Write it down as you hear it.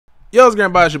Yo, what's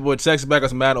going on? It's your boy Texas back on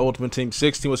some Madden Ultimate Team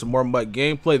 16 with some more MUT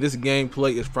gameplay. This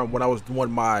gameplay is from when I was doing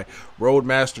my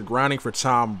Roadmaster grinding for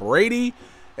Tom Brady,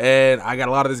 and I got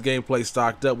a lot of this gameplay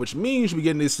stocked up, which means you'll be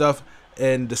getting this stuff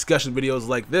and discussion videos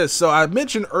like this. So I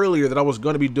mentioned earlier that I was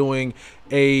going to be doing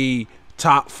a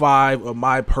top 5 of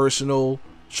my personal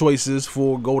choices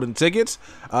for golden tickets.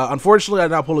 Unfortunately, I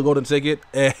did not pull a golden ticket,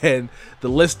 and the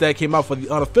list that came out for the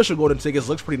unofficial golden tickets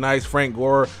looks pretty nice. Frank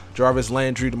Gore, Jarvis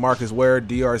Landry, DeMarcus Ware,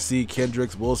 DRC,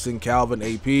 Kendricks, Wilson, Calvin,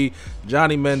 AP,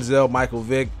 Johnny Manziel, Michael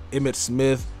Vick, Emmitt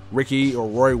Smith, Ricky or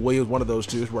Roy Williams, one of those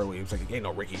two. It's Roy Williams. Like, ain't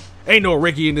no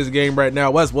Ricky in this game right now.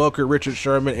 Wes Welker, Richard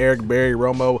Sherman, Eric Berry,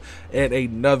 Romo, and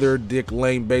another Dick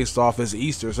Lane based off as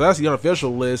Easter. So that's the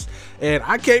unofficial list, and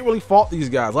I can't really fault these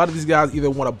guys. A lot of these guys either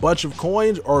want a bunch of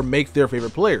coins or make their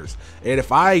favorite players. And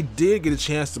if I did get a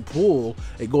chance to pull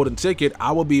a golden ticket,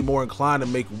 I would be more inclined to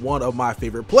make one of my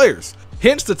favorite players.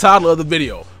 Hence the title of the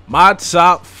video, my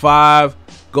top 5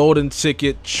 golden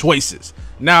ticket choices.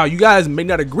 Now, you guys may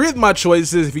not agree with my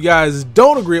choices. If you guys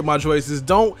don't agree with my choices,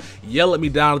 don't yell at me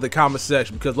down in the comment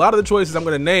section, because a lot of the choices I'm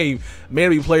going to name may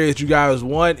be players that you guys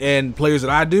want and players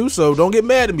that I do, so don't get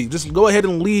mad at me. Just go ahead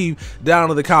and leave down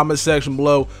in the comment section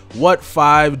below what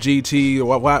 5 GT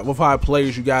or what 5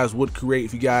 players you guys would create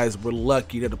if you guys were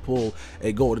lucky to pull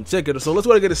a golden ticket. So let's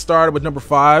go ahead and get it started with number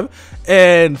 5.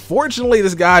 And fortunately,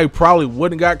 this guy probably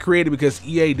wouldn't got created because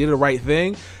EA did the right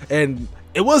thing, and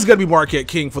it was going to be Marquette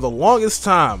King. For the longest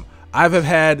time, I've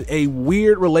had a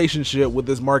weird relationship with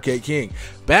this Marquette King.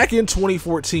 Back in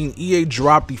 2014, EA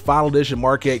dropped the final edition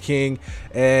Marquette King,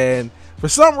 and for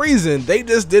some reason, they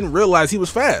just didn't realize he was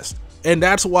fast. And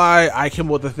that's why I came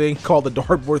up with a thing called the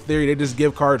dartboard theory. They just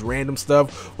give cards random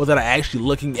stuff without actually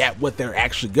looking at what they're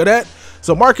actually good at.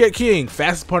 So Marquette King,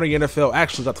 fastest punter in the NFL,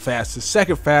 actually not the fastest,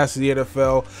 second fastest in the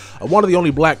NFL. One of the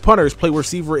only black punters, played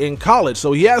receiver in college,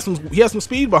 so he has some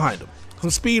speed behind him.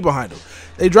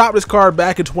 They dropped this card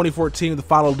back in 2014, the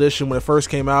final edition, when it first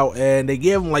came out, and they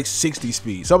gave him like 60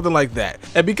 speed, something like that.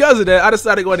 And because of that, I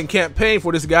decided to go ahead and campaign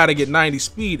for this guy to get 90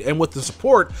 speed, and with the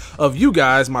support of you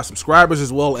guys, my subscribers,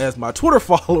 as well as my Twitter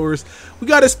followers, we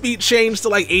got his speed changed to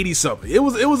like 80 something. It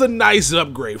was a nice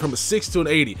upgrade from a 60 to an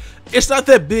 80. It's not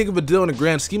that big of a deal in the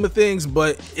grand scheme of things,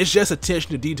 but it's just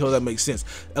attention to detail that makes sense.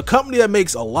 A company that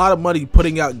makes a lot of money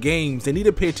putting out games, they need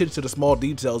to pay attention to the small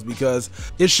details, because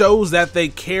it shows that they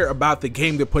care about the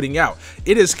game they're putting out.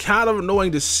 It is kind of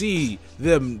annoying to see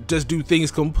them just do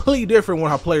things completely different when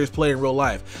how players play in real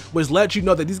life, which lets you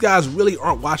know that these guys really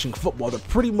aren't watching football. They're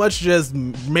pretty much just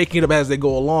making it up as they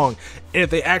go along, and if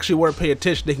they actually were to pay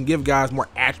attention, they can give guys more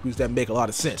attributes that make a lot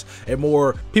of sense, and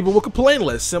more people will complain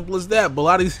less. Simple as that. But a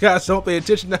lot of these guys don't pay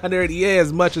attention down there at EA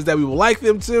as much as that we would like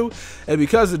them to, and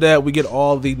because of that, we get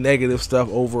all the negative stuff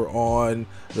over on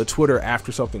the Twitter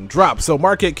after something drops. So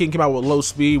Marquette King came out with low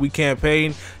speed. We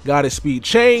campaigned, got his speed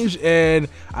changed, and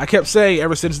I kept saying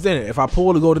ever since then, if I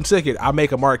pull the golden ticket, I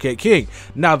make a Marquette King.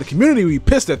 Now the community will be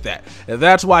pissed at that, and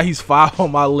that's why he's 5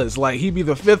 on my list. Like, he'd be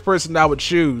the 5th person I would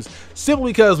choose,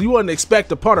 simply because we wouldn't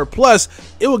expect a punter. Plus,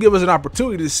 it will give us an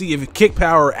opportunity to see if kick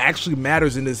power actually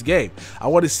matters in this game. I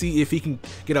want to see if he can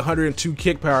get 102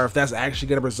 kick power, if that's actually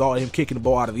going to result in him kicking the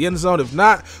ball out of the end zone. If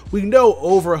not, we know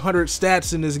over 100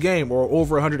 stats in this game, or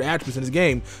over 100 attributes in this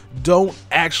game, don't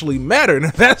actually matter. And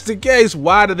if that's the case,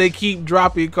 why do they keep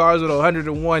dropping cards with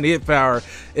 101 hit power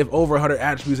if over 100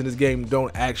 attributes in this game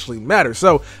don't actually matter?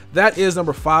 So that is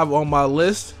number 5 on my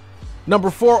list. Number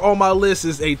 4 on my list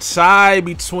is a tie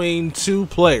between 2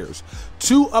 players,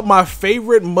 2 of my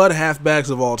favorite mud halfbacks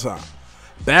of all time.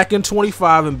 Back in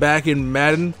 25 and back in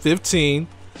Madden 15,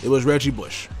 it was Reggie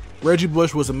Bush. Reggie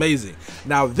Bush was amazing.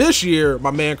 Now this year,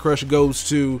 my man crush goes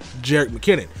to Jerick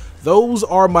McKinnon. Those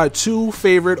are my 2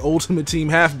 favorite Ultimate Team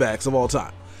halfbacks of all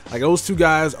time. Like, those 2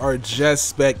 guys are just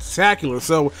spectacular.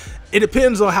 So it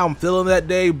depends on how I'm feeling that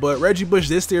day, but Reggie Bush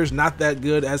this year is not that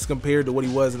good as compared to what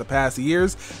he was in the past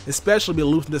years, especially with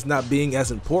aloofness not being as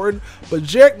important. But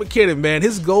Jerick McKinnon, man,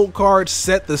 his gold card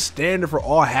set the standard for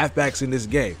all halfbacks in this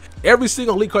game. Every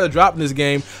single elite card that dropped in this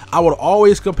game, I would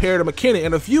always compare to McKinnon,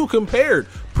 and a few compared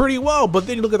pretty well, but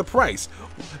then you look at the price.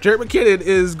 Jerick McKinnon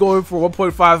is going for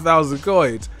 1.5 thousand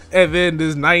coins, and then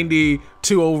this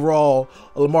 92 overall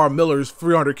Lamar Miller's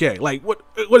 300K. Like, what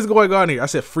is going on here? I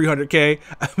said 300K.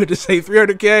 I meant to say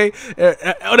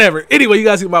 300K. Whatever. Anyway, you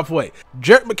guys get my point.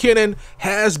 Jerick McKinnon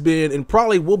has been and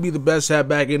probably will be the best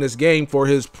halfback in this game for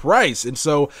his price, and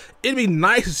so it'd be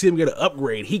nice to see him get an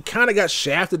upgrade. He kind of got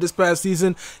shafted this past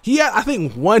season. He had, I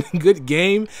think, 1 good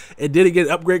game and didn't get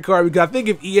an upgrade card, because I think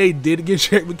if EA did get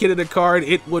Jerick McKinnon a card,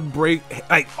 it would break,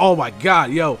 like, oh my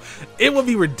god, yo, it would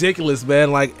be ridiculous,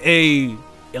 man. Like, a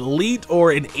elite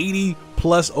or an 80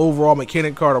 plus overall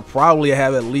McKinnon card will probably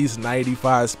have at least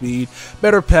 95 speed,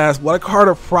 better pass, but a card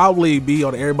will probably be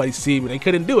on everybody's team, and they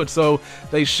couldn't do it, so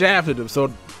they shafted him. So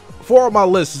 4 on my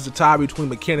list is a tie between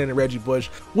McKinnon and Reggie Bush,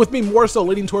 with me more so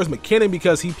leaning towards McKinnon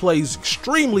because he plays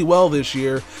extremely well this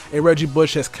year, and Reggie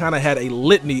Bush has kind of had a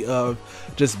litany of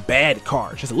just bad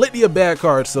cards, just a litany of bad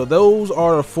cards. So those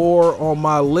are the 4 on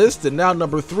my list, and now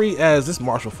number 3 as this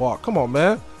Marshall Faulk. Come on,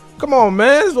 man. Come on,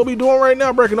 man. That's what we doing right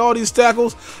now, breaking all these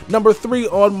tackles. Number 3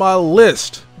 on my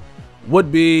list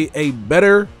would be a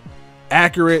better,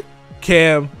 accurate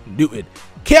Cam Newton.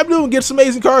 Cam Newton gets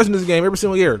amazing cards in this game every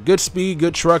single year. Good speed,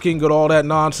 good trucking, good all that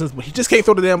nonsense, but he just can't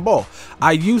throw the damn ball.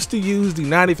 I used to use the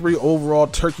 93 overall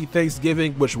Turkey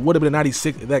Thanksgiving, which would have been a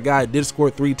 96 if that guy did score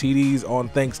 3 TDs on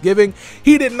Thanksgiving.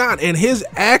 He did not, and his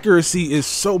accuracy is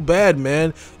so bad,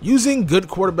 man. Using good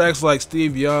quarterbacks like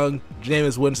Steve Young,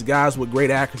 Jameis Winston, guys with great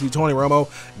accuracy, Tony Romo,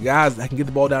 guys that can get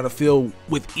the ball down the field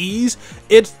with ease,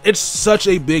 it's such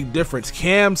a big difference.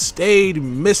 Cam stayed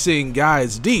missing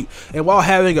guys deep, and while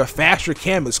having a faster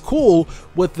Cam is cool,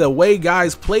 with the way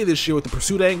guys play this year with the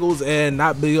pursuit angles and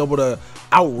not being able to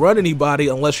outrun anybody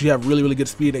unless you have really good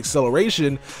speed and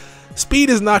acceleration, speed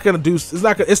is not going to do,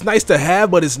 it's nice to have,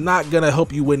 but it's not going to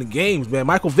help you win games, man.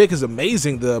 Michael Vick is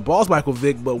amazing. The ball's Michael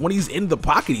Vick, but when he's in the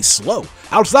pocket, he's slow.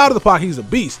 Outside of the pocket, he's a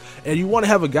beast. And you want to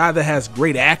have a guy that has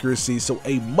great accuracy, so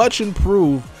a much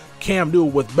improved Cam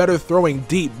Newton with better throwing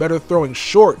deep, better throwing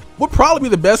short, would probably be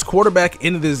the best quarterback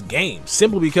in this game,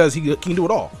 simply because he can do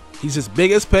it all. He's as big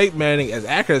as Peyton Manning, as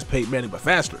accurate as Peyton Manning, but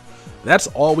faster. That's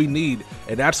all we need,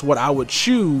 and that's what I would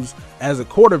choose as a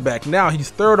quarterback. Now,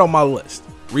 he's 3rd on my list.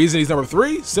 Reason he's number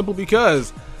 3, simply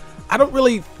because I don't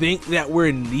really think that we're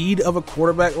in need of a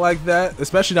quarterback like that,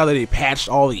 especially now that they patched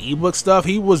all the ebook stuff.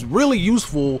 He was really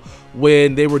useful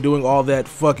when they were doing all that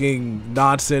fucking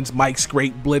nonsense, Mike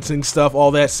Scrape blitzing stuff,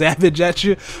 all that savage at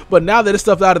you. But now that it's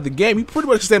stuff out of the game, he pretty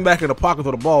much stand back in the pocket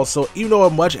for the ball. So even though a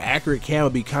much accurate Cam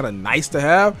would be kind of nice to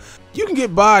have, you can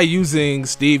get by using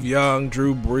Steve Young,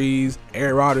 Drew Brees,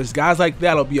 Aaron Rodgers, guys like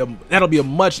that'll be a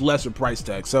much lesser price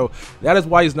tag. So that is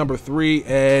why he's number 3.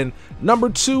 And number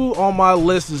 2 on my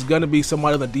list is gonna be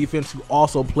somebody on the defense who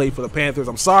also played for the Panthers.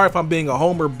 I'm sorry if I'm being a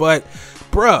homer, but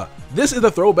bruh, this is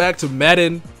a throwback to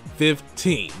Madden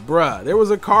 15. Bruh, there was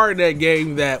a card in that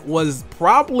game that was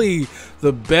probably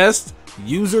the best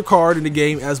user card in the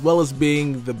game, as well as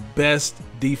being the best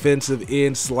defensive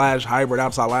end / hybrid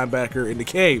outside linebacker in the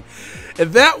game,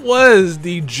 and that was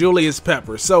the Julius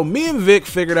Pepper. So me and Vic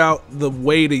figured out the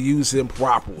way to use him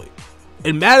properly.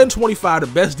 In Madden 25, the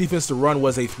best defense to run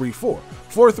was a 3-4.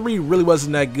 4-3 really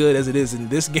wasn't that good as it is in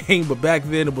this game, but back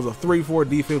then it was a 3-4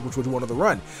 defense, which was one of the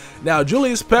run. Now,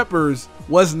 Julius Peppers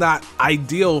was not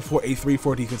ideal for a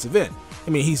 3-4 defensive end. I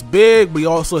mean, he's big, but he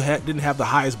also didn't have the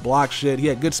highest block shed. He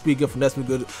had good speed, good finesse,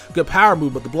 good power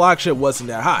move, but the block shed wasn't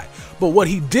that high. But what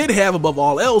he did have above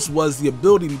all else was the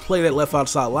ability to play that left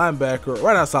outside linebacker, or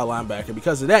right outside linebacker.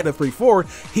 Because of that, in the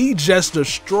 3-4, he just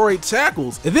destroyed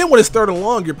tackles. And then when it's 3rd and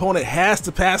long, your opponent has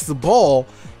to pass the ball.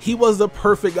 He was the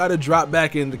perfect guy to drop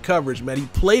back into coverage, man. He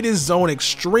played his zone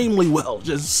extremely well,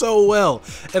 just so well.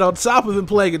 And on top of him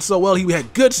playing it so well, he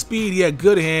had good speed, he had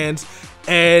good hands.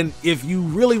 And if you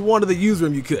really wanted to use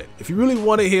him, you could. If you really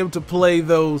wanted him to play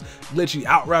those glitchy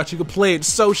out routes, you could play it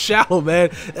so shallow,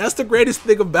 man. That's the greatest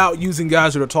thing about using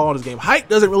guys that are tall in this game. Height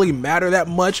doesn't really matter that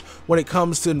much when it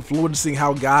comes to influencing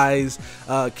how guys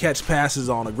catch passes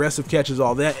on aggressive catches,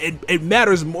 all that. It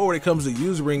matters more when it comes to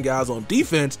using guys on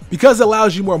defense, because it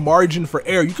allows you more margin for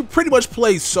error. You can pretty much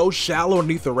play so shallow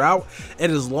underneath the route,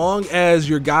 and as long as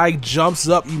your guy jumps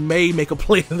up, you may make a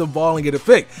play in the ball and get it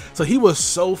picked. So he was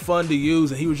so fun to use,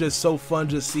 and he was just so fun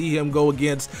to see him go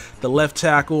against the left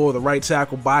tackle or the right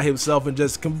tackle by himself and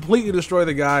just completely destroy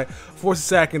the guy, force a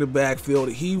sack in the backfield.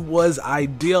 He was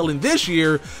ideal. And this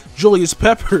year, Julius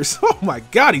Peppers, oh my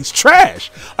god, he's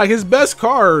trash. Like, his best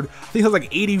card, I think, has like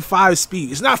 85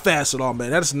 speed. It's not fast at all,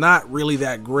 man. That's not really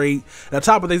that great. And on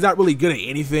top of that, he's not really good at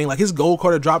anything. Like, his gold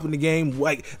card that dropped in the game,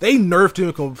 like, they nerfed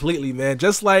him completely, man.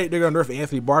 Just like they're gonna nerf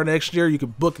Anthony Barr next year. You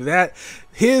can book that.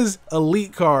 His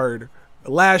elite card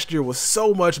last year was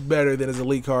so much better than his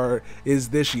elite card is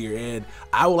this year, and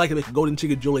I would like to make a golden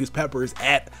ticket Julius Peppers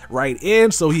at right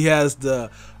end, so he has the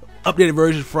updated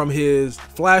version from his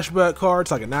flashback card.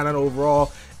 It's like a 99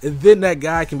 overall, and then that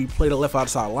guy can be played a left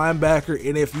outside linebacker.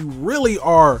 And if you really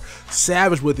are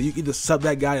savage with it, you can either sub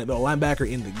that guy at the linebacker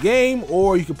in the game,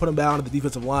 or you can put him down at the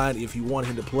defensive line if you want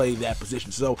him to play that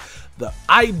position. So the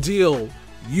ideal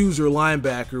user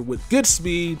linebacker with good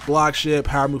speed, block shed,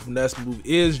 power move, finesse move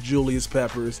is Julius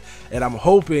Peppers, and I'm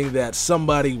hoping that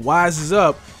somebody wises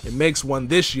up and makes one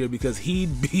this year because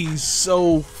he'd be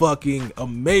so fucking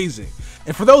amazing.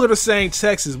 And for those that are saying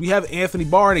Texas, we have Anthony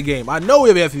Barr in the game. I know we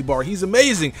have Anthony Barr. He's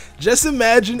amazing. Just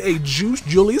imagine a juiced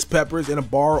Julius Peppers and a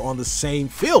Barr on the same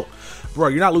field. Bro,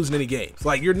 you're not losing any games.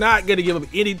 Like, you're not going to give up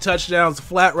any touchdowns.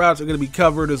 Flat routes are going to be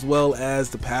covered, as well as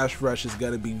the pass rush is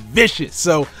going to be vicious.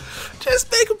 So just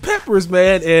make him Peppers,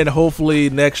 man, and hopefully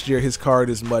next year his card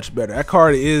is much better. That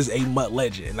card is a Mutt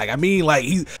legend. Like, I mean, like,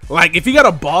 if he got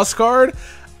a boss card,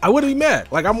 I wouldn't be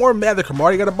mad. Like, I'm more mad that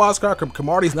Cromartie got a boss card.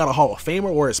 Cromartie's not a Hall of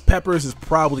Famer, whereas Peppers is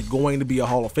probably going to be a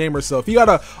Hall of Famer. So if you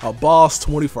got a boss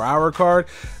 24-hour card,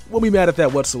 we'll be mad at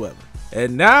that whatsoever.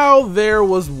 And now there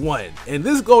was one, and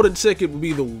this golden ticket would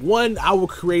be the one I would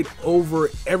create over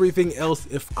everything else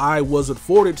if I was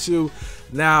afforded to.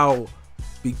 Now,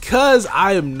 because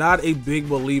I am not a big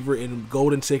believer in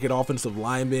golden ticket offensive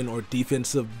linemen or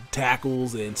defensive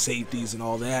tackles and safeties and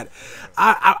all that,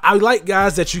 I like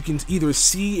guys that you can either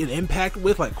see an impact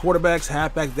with, like quarterbacks,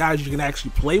 halfbacks, guys you can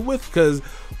actually play with, because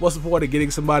what's the point of getting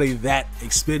somebody that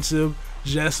expensive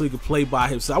just so he could play by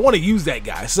himself? I want to use that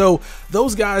guy. So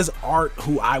those guys aren't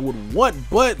who I would want,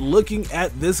 but looking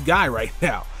at this guy right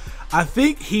now, I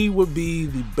think he would be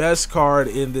the best card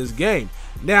in this game.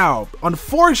 Now,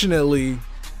 unfortunately,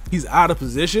 he's out of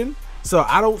position, so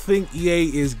I don't think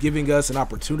EA is giving us an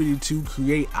opportunity to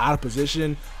create out of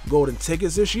position golden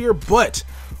tickets this year. But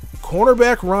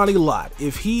cornerback Ronnie Lott,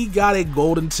 if he got a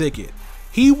golden ticket,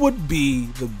 he would be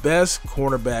the best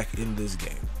cornerback in this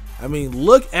game. I mean,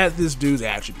 look at this dude's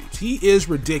attributes. He is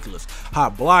ridiculous.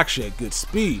 Hot block shed, good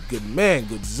speed, good man,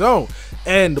 good zone.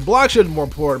 And the block shed is more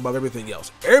important above everything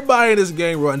else. Everybody in this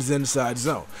game runs inside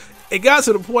zone. It got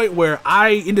to the point where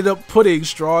I ended up putting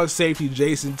strong safety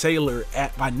Jason Taylor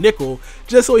at my nickel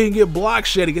just so he can get block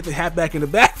shed and get the halfback in the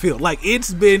backfield. Like,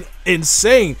 it's been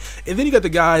insane. And then you got the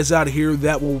guys out here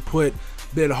that will put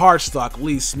Ben Hartstock,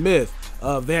 Lee Smith,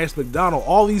 Vance McDonald,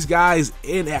 all these guys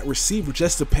in at receiver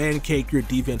just to pancake your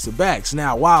defensive backs.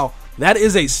 Now, while that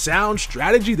is a sound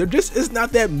strategy, there just is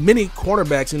not that many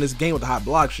cornerbacks in this game with the hot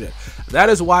block shit. That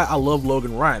is why I love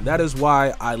Logan Ryan. That is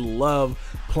why I love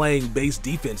playing base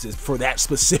defenses, for that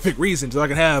specific reason, so I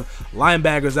can have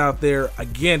linebackers out there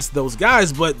against those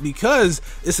guys. But because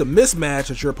it's a mismatch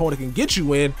that your opponent can get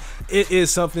you in, it is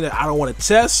something that I don't want to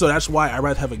test. So that's why I'd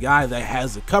rather have a guy that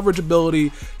has the coverage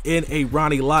ability in a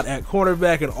Ronnie Lott at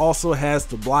cornerback and also has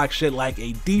the block shit like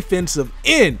a defensive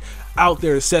end out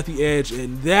there to set the edge,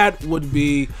 and that would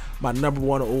be my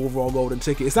 #1 overall golden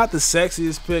ticket. It's not the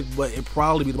sexiest pick, but it'd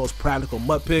probably be the most practical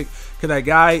Mutt pick, because that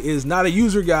guy is not a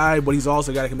user guy, but he's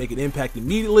also a guy that can make an impact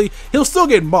immediately. He'll still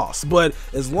get mossed, but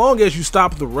as long as you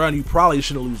stop the run, you probably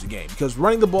shouldn't lose the game, because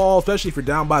running the ball, especially if you're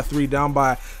down by 3, down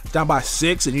by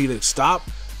 6, and you need to stop,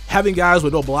 having guys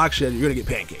with no block shed, you're going to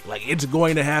get pancaked. Like, it's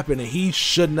going to happen, and he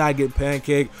should not get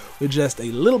pancaked with just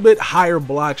a little bit higher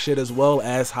block shed as well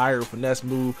as higher finesse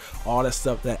move, all that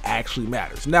stuff that actually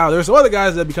matters. Now, there's some other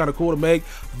guys that'd be kind of cool to make.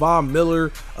 Von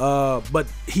Miller, but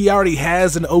he already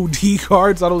has an OD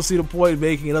card, so I don't see the point in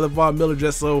making another Von Miller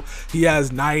just so he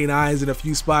has 99s in a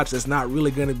few spots. That's not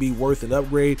really going to be worth an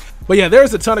upgrade. But yeah,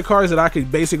 there's a ton of cards that I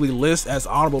could basically list as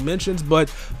honorable mentions, but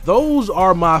those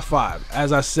are my 5.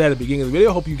 As I said at the beginning of the video,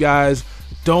 I hope you guys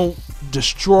don't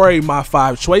destroy my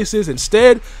 5 choices.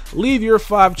 Instead, leave your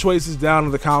 5 choices down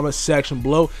in the comments section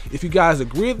below. If you guys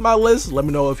agree with my list, let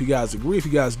me know if you guys agree. If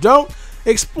you guys don't,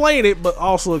 explain it, but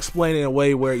also explain it in a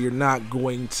way where you're not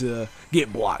going to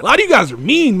get blocked. A lot of you guys are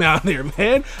mean out there,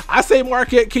 man. I say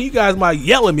Marquette, can you guys might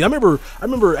yell at me? I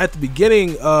remember at the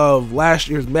beginning of last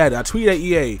year's Madden, I tweeted at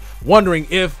EA wondering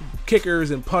if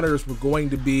kickers and punters were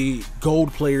going to be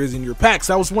gold players in your packs.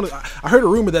 I heard a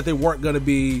rumor that they weren't going to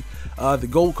be the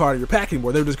gold card in your pack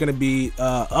anymore. They were just going to be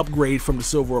upgrade from the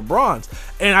silver or bronze.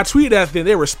 And I tweeted that thing,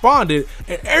 they responded,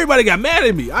 and everybody got mad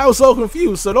at me. I was so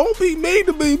confused. So don't be mean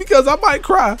to me, because I might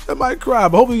cry. But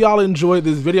hopefully y'all enjoyed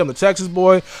this video. I'm the Texas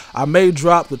boy. I may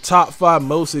drop the top 5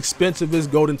 most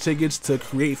expensivest golden tickets to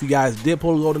create if you guys did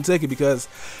pull a golden ticket, because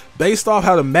based off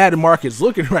how the Madden market is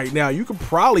looking right now, you could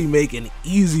probably make an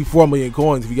easy 4 million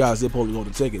coins if you guys did pull the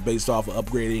golden ticket based off of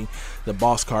upgrading the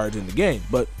boss cards in the game.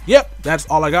 But yep, that's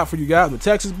all I got for you guys. I'm the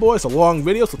Texas boy. It's a long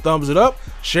video, so thumbs it up,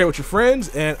 share it with your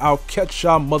friends, and I'll catch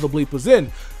y'all mother bleepers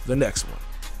in the next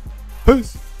one.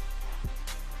 Peace.